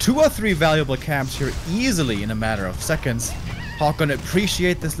 2 or 3 valuable camps here easily in a matter of seconds. HawK gonna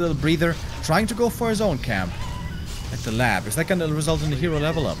appreciate this little breather, trying to go for his own camp at the lab. Is that gonna result in a hero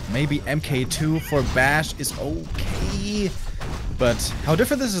level up? Maybe MK2 for Bash is okay. But how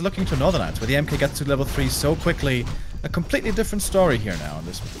different this is looking to Northern Knights, where the MK gets to level 3 so quickly. A completely different story here now in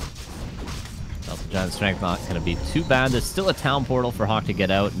this one. Delta Giant Strength not going to be too bad. There's still a town portal for HawK to get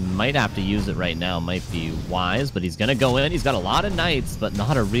out. Might have to use it right now. Might be wise, but he's going to go in. He's got a lot of knights, but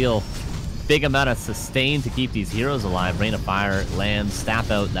not a real big amount of sustain to keep these heroes alive. Rain of Fire lands,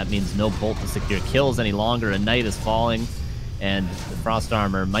 staff out. That means no bolt to secure kills any longer. A knight is falling, and the Frost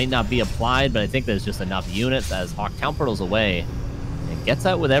Armor might not be applied, but I think there's just enough units as HawK town portals away. It gets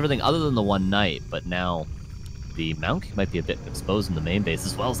out with everything other than the 1 knight, but now the Mountain King might be a bit exposed in the main base,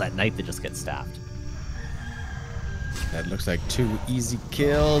 as well as that knight that just gets staffed. That looks like 2 easy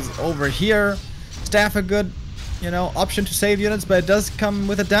kills over here. Staff a good, option to save units, but it does come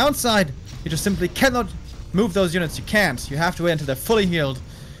with a downside. You just simply cannot move those units. You can't. You have to wait until they're fully healed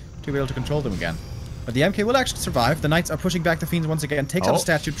to be able to control them again. But the MK will actually survive. The knights are pushing back the Fiends once again. Takes out a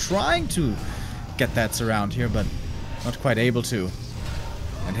statue, trying to get that surround here, but not quite able to.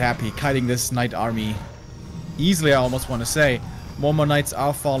 And Happy kiting this knight army easily, I almost want to say. More knights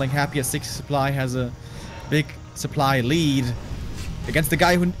are falling. Happy at 60 supply has a big supply lead against the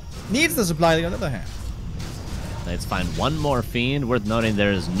guy who needs the supply lead on the other hand. Knights find 1 more Fiend. Worth noting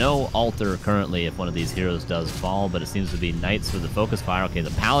there is no altar currently if one of these heroes does fall, but it seems to be knights for the focus fire. Okay, the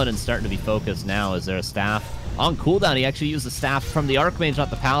Paladin's starting to be focused now. Is there a staff? On cooldown, he actually used the staff from the Archmage, not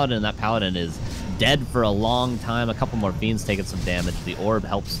the Paladin, and that Paladin is dead for a long time. A couple more Fiends taking some damage. The Orb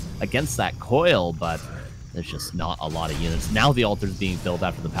helps against that coil, but there's just not a lot of units. Now the altar's being built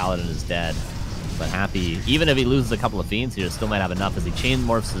after the Paladin is dead. But Happy, even if he loses a couple of Fiends here, still might have enough as he chain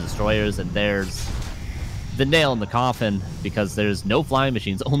morphs the destroyers, and there's the nail in the coffin, because there's no flying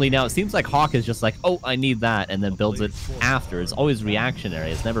machines. Only now it seems like HawK is just like, oh, I need that, and then builds it after. It's always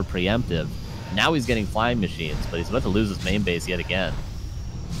reactionary. It's never preemptive. Now he's getting flying machines, but he's about to lose his main base yet again.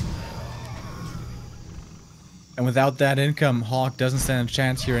 And without that income, HawK doesn't stand a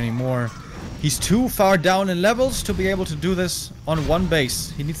chance here anymore. He's too far down in levels to be able to do this on 1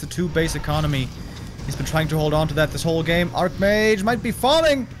 base. He needs the 2 base economy. He's been trying to hold on to that this whole game. Archmage might be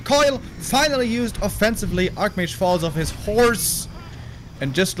falling. Coil finally used offensively. Archmage falls off his horse.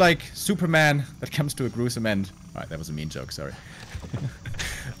 And just like Superman, that comes to a gruesome end. Alright, that was a mean joke, sorry.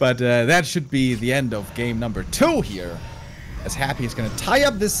 But that should be the end of game number 2 here. As Happy is going to tie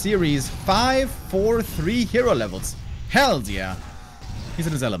up this series 5-4-3 hero levels. Hells yeah. He's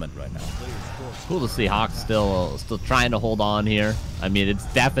in his element right now. Cool to see HawK still trying to hold on here. I mean, it's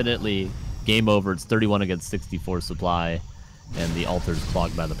definitely game over. It's 31 against 64 supply, and the altar's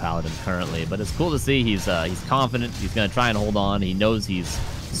clogged by the Paladin currently. But it's cool to see he's confident. He's going to try and hold on. He knows he's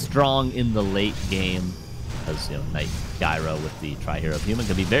strong in the late game, because Knight Gyro with the Tri-Hero of Human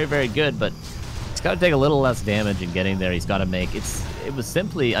could be very, very good. But He's got to take a little less damage in getting there. He's got to make it was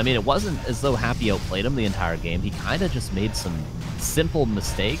simply, I mean, it wasn't as though Happy outplayed him the entire game. He kind of just made some simple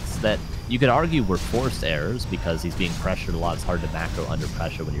mistakes that you could argue were forced errors because he's being pressured a lot. It's hard to macro under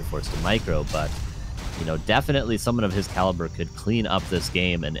pressure when you're forced to micro, but you know, definitely someone of his caliber could clean up this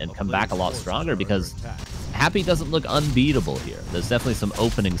game and come back a lot stronger because Happy doesn't look unbeatable here. There's definitely some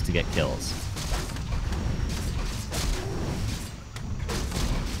openings to get kills.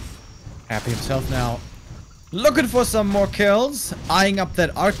 Happy himself now. Looking for some more kills. Eyeing up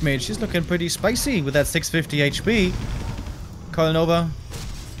that Archmage. She's looking pretty spicy with that 650 HP. Coil Nova.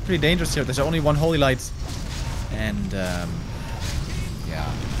 Pretty dangerous here. There's only one Holy Light. And, yeah.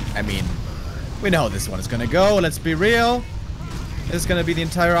 I mean, we know how this one is going to go. Let's be real. This is going to be the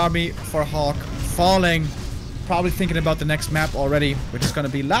entire army for HawK falling. Probably thinking about the next map already, which is going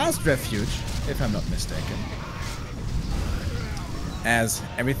to be Last Refuge, if I'm not mistaken. As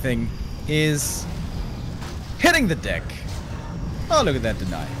everything is hitting the deck. Oh, look at that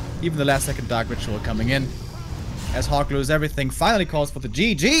deny. Even the last second Dark Ritual coming in. As HawK loses everything, finally calls for the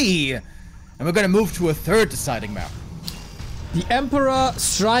GG. And we're going to move to a third deciding map. The Emperor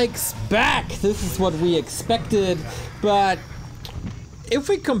strikes back. This is what we expected. But if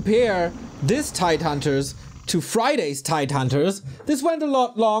we compare this Tidehunters to Friday's Tidehunters, this went a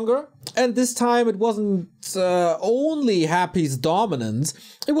lot longer. And this time it wasn't only Happy's dominance.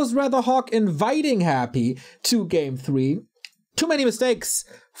 It was rather HawK inviting Happy to Game 3. Too many mistakes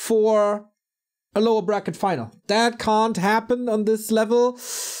for a lower bracket final. That can't happen on this level.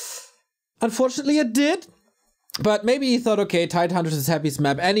 Unfortunately, it did. But maybe he thought, okay, Tidehunters is Happy's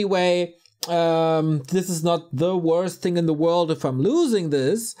map anyway. This is not the worst thing in the world if I'm losing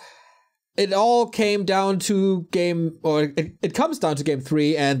this. It all came down to it comes down to Game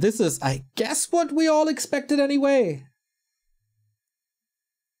 3, and this is, I guess, what we all expected anyway.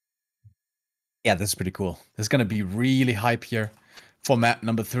 Yeah, this is pretty cool. This is going to be really hype here for map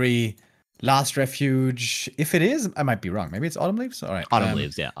number 3. Last Refuge. If it is, I might be wrong. Maybe it's Autumn Leaves? All right. Autumn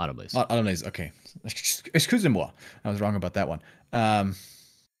Leaves, yeah, Autumn Leaves. Autumn Leaves, okay. Excusez-moi. I was wrong about that one.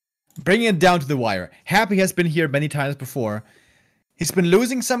 Bringing it down to the wire. Happy has been here many times before. He's been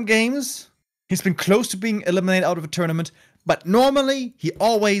losing some games. He's been close to being eliminated out of a tournament. But normally, he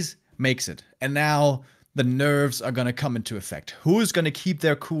always makes it. And now, the nerves are going to come into effect. Who's going to keep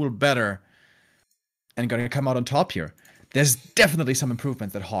their cool better and going to come out on top here? There's definitely some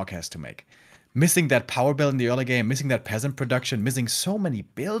improvements that HawK has to make. Missing that power build in the early game, missing that peasant production, missing so many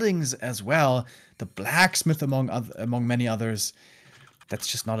buildings as well. The blacksmith among many others. That's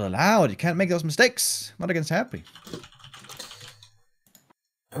just not allowed. You can't make those mistakes. Not against Happy.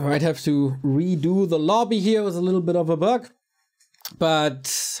 I might have to redo the lobby here. It was a little bit of a bug. But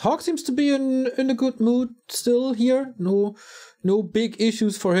HawK seems to be in a good mood still here. No big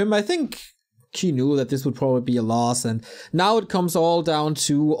issues for him. I think he knew that this would probably be a loss. And now it comes all down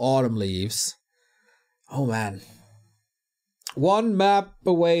to Autumn Leaves. Oh, man. One map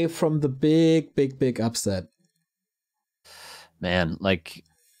away from the big upset. Man, like,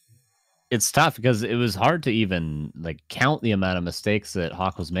 it's tough because it was hard to even like count the amount of mistakes that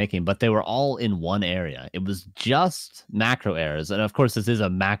HawK was making, but they were all in one area. It was just macro errors. And of course, this is a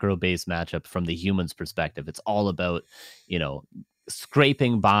macro-based matchup from the human's perspective. It's all about, you know,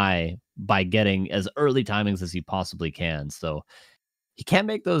 scraping by getting as early timings as he possibly can. So he can't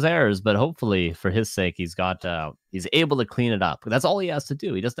make those errors, but hopefully for his sake, he's able to clean it up. That's all he has to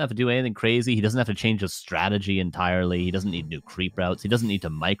do. He doesn't have to do anything crazy. He doesn't have to change his strategy entirely. He doesn't need new creep routes. He doesn't need to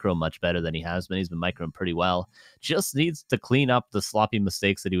micro much better than he has been. He's been microing pretty well. Just needs to clean up the sloppy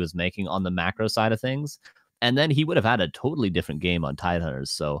mistakes that he was making on the macro side of things. And then he would have had a totally different game on Tidehunters.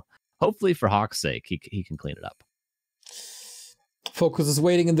 So hopefully for HawK's sake, he can clean it up. Focus is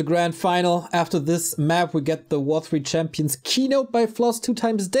waiting in the grand final. After this map, we get the W3Champions keynote by Floss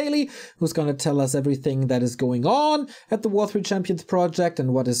 2x daily, who's going to tell us everything that is going on at the W3Champions project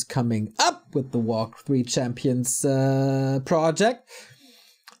and what is coming up with the W3Champions project.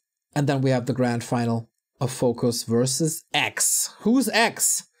 And then we have the grand final of Focus versus X. Who's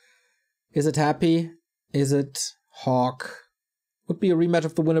X? Is it Happy? Is it HawK? Would be a rematch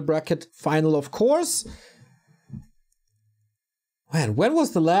of the winner bracket final, of course. Man, when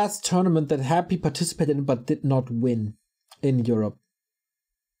was the last tournament that Happy participated in but did not win in Europe?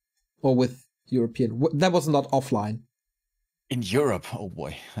 Or with European? That was not offline. In Europe? Oh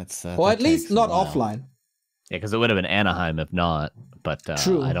boy. That's or at least not offline. Yeah, because it would have been Anaheim if not. But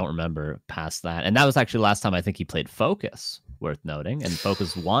True. I don't remember past that. And that was actually last time I think he played Focus, worth noting. And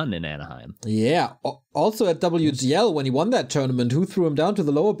Focus won in Anaheim. Yeah. Also at WGL, when he won that tournament, who threw him down to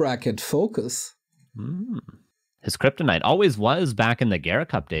the lower bracket? Focus. his kryptonite. Always was back in the Gara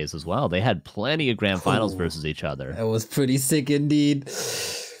Cup days as well. They had plenty of grand finals versus each other. That was pretty sick indeed.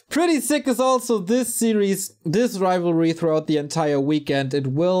 Pretty sick is also this series, this rivalry throughout the entire weekend. It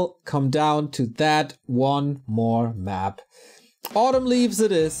will come down to that one more map. Autumn Leaves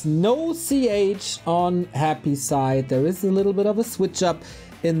it is. No CH on Happy's side. There is a little bit of a switch up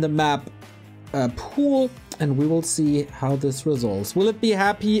in the map pool, and we will see how this resolves. Will it be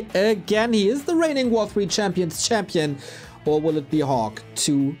Happy again? He is the reigning W3Champions champion. Or will it be HawK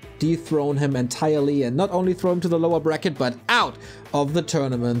to dethrone him entirely and not only throw him to the lower bracket, but out of the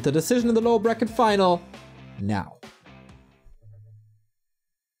tournament? The decision in the lower bracket final now.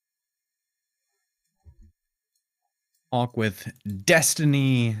 HawK with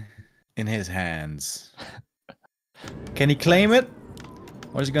destiny in his hands. Can he claim it?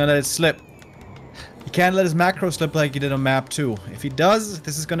 Or is he gonna let it slip? He can't let his macro slip like he did on map 2. If he does,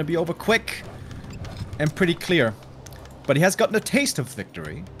 this is gonna be over quick and pretty clear. But he has gotten a taste of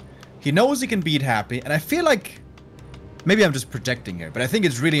victory. He knows he can beat Happy, and I feel like... Maybe I'm just projecting here, but I think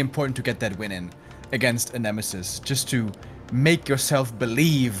it's really important to get that win in against a nemesis, just to make yourself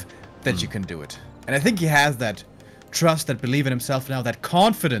believe that you can do it. And I think he has that trust, that belief in himself now, that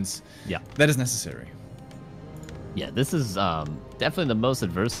confidence that is necessary. Yeah, this is definitely the most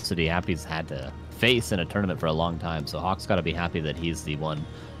adversity Happy's had to face in a tournament for a long time, so HawK's got to be happy that he's the one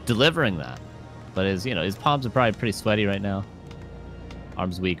delivering that. But his palms are probably pretty sweaty right now.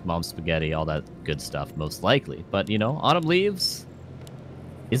 Arms weak, mom's spaghetti, all that good stuff, most likely. But, Autumn Leaves,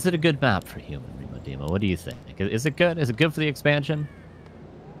 is it a good map for human, Remo Demo? What do you think? Is it good? Is it good for the expansion?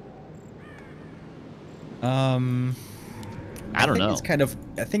 I don't know.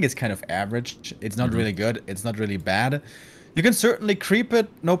 I think it's kind of average. It's not really good. It's not really bad. You can certainly creep it,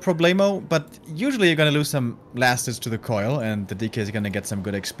 no problemo, but usually you're going to lose some last hits to the coil, and the DK is going to get some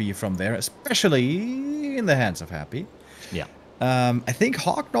good XP from there, especially in the hands of Happy. Yeah. I think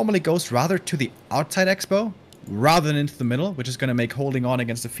HawK normally goes rather to the outside expo, rather than into the middle, which is going to make holding on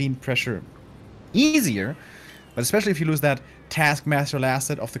against the Fiend pressure easier, but especially if you lose that Taskmaster last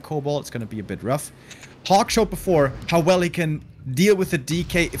hit off the Cobalt, it's going to be a bit rough. HawK showed before how well he can deal with the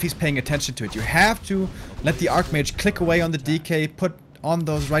DK if he's paying attention to it. You have to let the Archmage click away on the DK, put on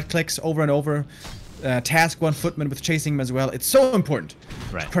those right clicks over and over, task one Footman with chasing him as well. It's so important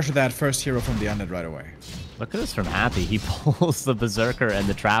to pressure that first hero from the undead right away. Look at this from Happy. He pulls the Berserker and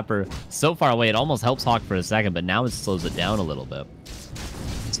the Trapper so far away. It almost helps HawK for a second, but now it slows it down a little bit.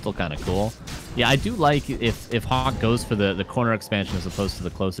 It's still kind of cool. Yeah, I do like if HawK goes for the corner expansion as opposed to the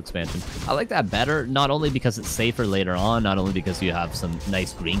close expansion. I like that better, not only because it's safer later on, not only because you have some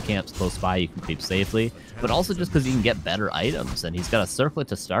nice green camps close by you can creep safely, but also just because you can get better items. And he's got a circlet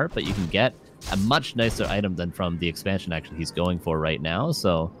to start, but you can get a much nicer item than from the expansion actually he's going for right now.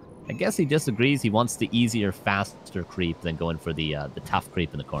 So I guess he disagrees. He wants the easier, faster creep than going for the tough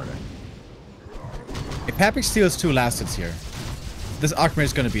creep in the corner. If Happy steals 2 last hits here, this Archmage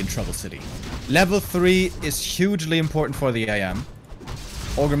is going to be in trouble city. Level 3 is hugely important for the AM.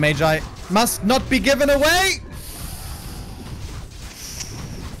 Ogre Magi must not be given away!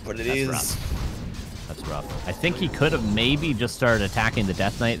 But it is rough. That's rough. I think he could have maybe just started attacking the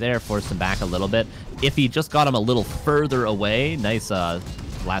Death Knight there, forced him back a little bit. If he just got him a little further away, nice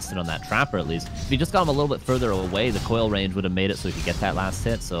last hit on that Trapper at least. If he just got him a little bit further away, the coil range would have made it so he could get that last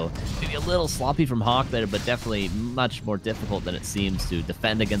hit. So maybe a little sloppy from HawK there, but definitely much more difficult than it seems to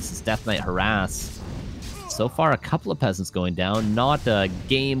defend against this Death Knight harass. So far, a couple of peasants going down. Not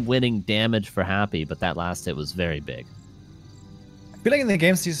game-winning damage for Happy, but that last hit was very big. I feel like in the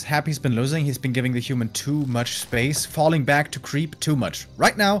games Happy's been losing, he's been giving the human too much space, falling back to creep too much.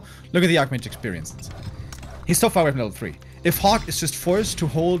 Right now, look at the Archmage experience. He's so far away from level 3. If HawK is just forced to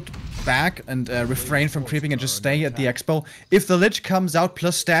hold back and refrain from creeping and just stay at the expo, if the Lich comes out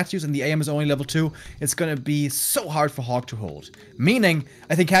plus statues and the AM is only level 2, it's going to be so hard for HawK to hold. Meaning,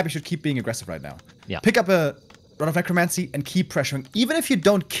 I think Happy should keep being aggressive right now. Yeah. Pick up a Rod of Necromancy and keep pressuring. Even if you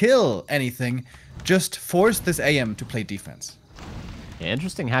don't kill anything, just force this AM to play defense. Yeah,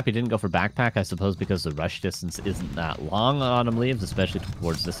 interesting. Happy didn't go for backpack, I suppose, because the rush distance isn't that long on Autumn Leaves, especially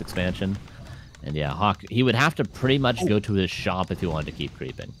towards this expansion. And yeah, HawK, he would have to pretty much go to his shop if he wanted to keep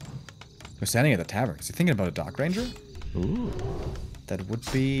creeping. We're standing at the tavern. Is he thinking about a Dark Ranger? Ooh. That would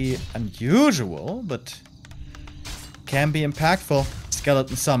be unusual, but can be impactful.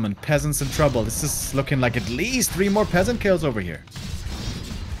 Skeleton summon, peasants in trouble. This is looking like at least 3 more peasant kills over here.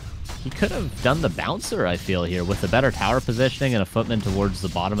 He could have done the bouncer, I feel, here with a better tower positioning and a footman towards the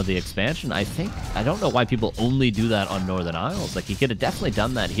bottom of the expansion. I don't know why people only do that on Northern Isles. Like, he could have definitely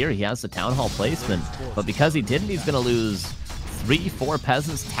done that here. He has the town hall placement, but because he didn't, he's going to lose 3-4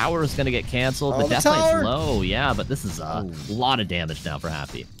 peasants. Tower is going to get canceled. Oh, the Death Knight's low. Yeah, but this is a lot of damage now for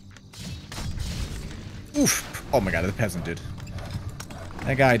Happy. Oof. Oh my god, the peasant dude.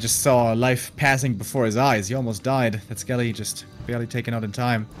 That guy just saw life passing before his eyes. He almost died. That Skelly just barely taken out in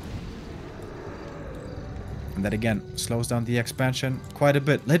time. And that again slows down the expansion quite a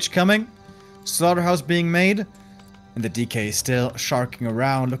bit. Lich coming. Slaughterhouse being made. And the DK is still sharking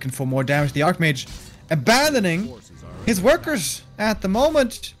around, looking for more damage. The Archmage abandoning his workers at the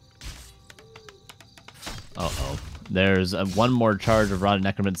moment. Uh-oh. There's one more charge of Rotted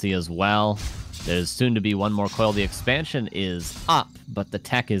Necromancy as well. There's soon to be one more coil. The expansion is up, but the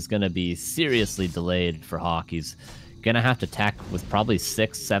tech is going to be seriously delayed for HawK. He's going to have to tech with probably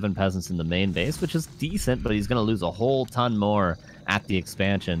 6-7 peasants in the main base, which is decent, but he's going to lose a whole ton more at the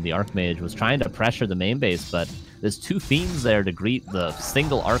expansion. The Archmage was trying to pressure the main base, but there's 2 Fiends there to greet the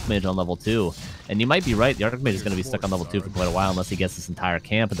single Archmage on level 2. And you might be right, the Archmage is going to be stuck on level 2 for quite a while unless he gets this entire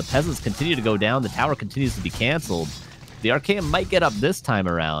camp. And the peasants continue to go down, the tower continues to be cancelled. The Archaeum might get up this time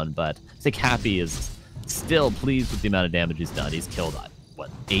around, but I think Happy is still pleased with the amount of damage he's done. He's killed, what,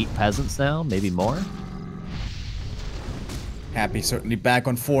 8 peasants now? Maybe more? Happy certainly back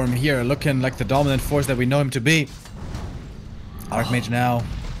on form here, looking like the dominant force that we know him to be. Archmage now.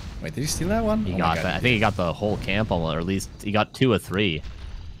 Wait, did he steal that one? He got that. I think he got the whole camp almost, or at least he got 2 or 3.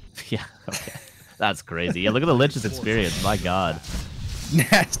 Yeah, okay. That's crazy. Yeah, look at the Lich's experience. My god.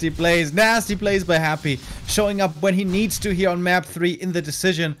 Nasty plays by Happy. Showing up when he needs to here on map 3 in the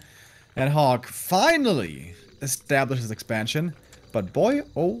decision. And HawK finally establishes expansion. But boy,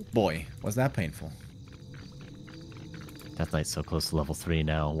 oh boy, was that painful. Death Knight's so close to level 3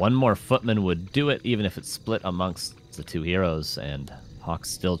 now. One more Footman would do it, even if it's split amongst the 2 heroes. And HawK's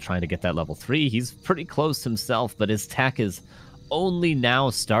still trying to get that level 3. He's pretty close himself, but his tech is only now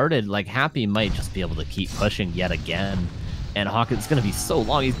started. Like, Happy might just be able to keep pushing yet again. And HawK, it's going to be so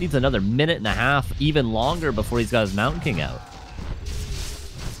long. He needs another minute and a half, even longer, before he's got his Mountain King out.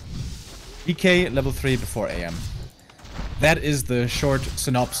 DK level 3 before AM. That is the short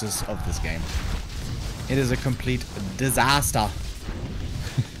synopsis of this game. It is a complete disaster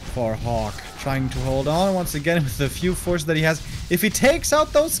for HawK. Trying to hold on once again with the few force that he has. If he takes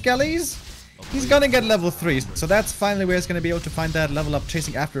out those skellies, he's gonna get level 3. So that's finally where he's gonna be able to find that level up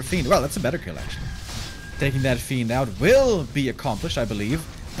chasing after a Fiend. Well, that's a better kill actually. Taking that Fiend out will be accomplished, I believe.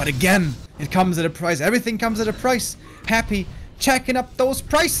 But again, it comes at a price. Everything comes at a price. Happy checking up those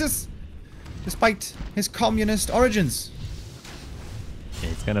prices, despite his communist origins.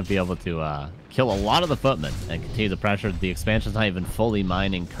 He's going to be able to kill a lot of the Footmen and continue the pressure. The expansion's not even fully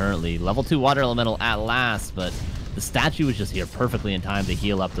mining currently. Level 2 Water Elemental at last, but the statue was just here perfectly in time to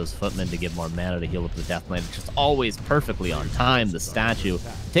heal up those Footmen, to give more mana to heal up the Death Knight. It's just always perfectly on time. The statue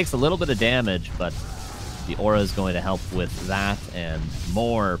takes a little bit of damage, but the aura is going to help with that, and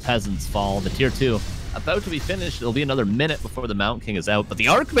more peasants fall. The tier 2 about to be finished. It'll be another minute before the Mountain King is out, but the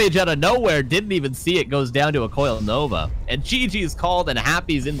Archmage out of nowhere didn't even see it, goes down to a Coil Nova, and GG's called, and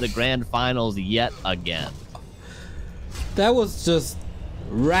Happy's in the grand finals yet again. That was just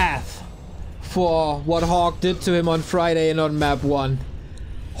wrath for what HawK did to him on Friday and on map 1.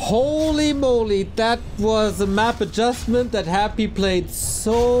 Holy moly, that was a map adjustment that Happy played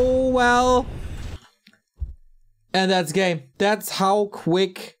so well. And that's game. That's how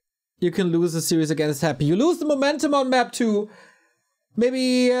quick you can lose a series against Happy. You lose the momentum on map 2.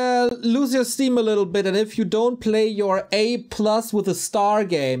 Maybe lose your steam a little bit. And if you don't play your A+ with a star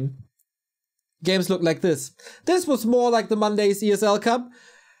game, games look like this. This was more like the Monday's ESL Cup.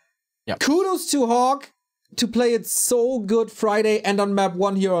 Yep. Kudos to HawK to play it so good Friday and on map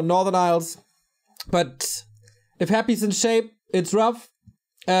 1 here on Northern Isles. But if Happy's in shape, it's rough.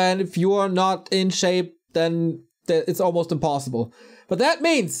 And if you are not in shape, then it's almost impossible. But that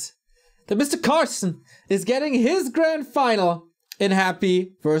means that Mr. Carson is getting his grand final in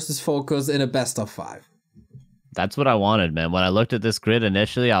Happy versus Focus in a best of 5. That's what I wanted, man. When I looked at this grid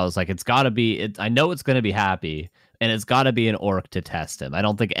initially, I was like, it's got to be, I know it's going to be Happy, and it's got to be an Orc to test him. I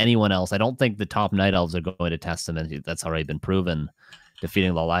don't think anyone else, I don't think the top Night Elves are going to test him, and that's already been proven,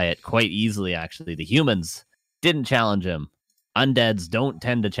 defeating Laliat quite easily, actually. The humans didn't challenge him. Undeads don't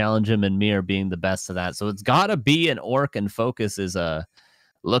tend to challenge him, and Mir being the best of that. So it's got to be an Orc, and Focus is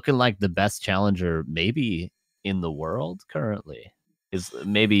looking like the best challenger maybe in the world currently. Is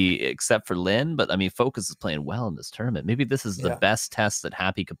maybe except for Lynn, but I mean, Focus is playing well in this tournament. Maybe this is the best test that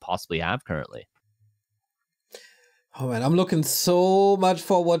Happy could possibly have currently. Oh man, I'm looking so much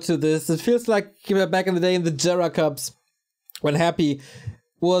forward to this. It feels like back in the day in the Jera Cups when Happy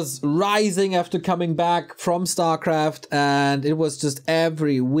was rising after coming back from StarCraft, and it was just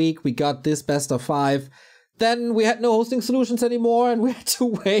every week we got this best of 5. then we had no hosting solutions anymore and we had to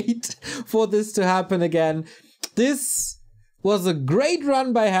wait for this to happen again. This was a great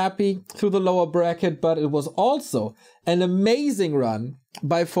run by Happy through the lower bracket, but it was also an amazing run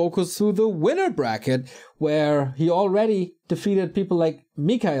by Focus through the winner bracket, where he already defeated people like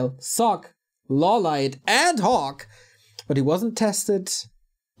Mikael, Sock, Lawlight, and HawK, but he wasn't tested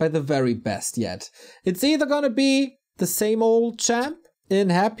by the very best yet. It's either gonna be the same old champ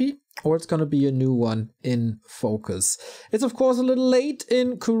in Happy, or it's gonna be a new one in Focus. It's of course a little late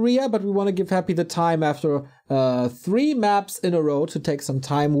in Korea, but we want to give Happy the time after 3 maps in a row to take some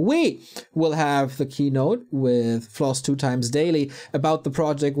time. We will have the keynote with Floss 2 times daily about the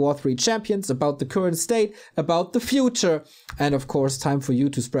project War3Champions, about the current state, about the future, and of course time for you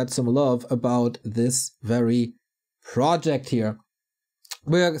to spread some love about this very project here.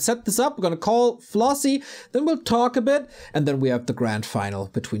 We're going to set this up, we're going to call Flossie, then we'll talk a bit, and then we have the grand final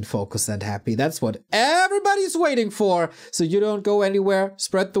between Focus and Happy. That's what everybody's waiting for, so you don't go anywhere,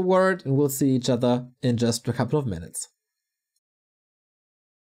 spread the word, and we'll see each other in just a couple of minutes.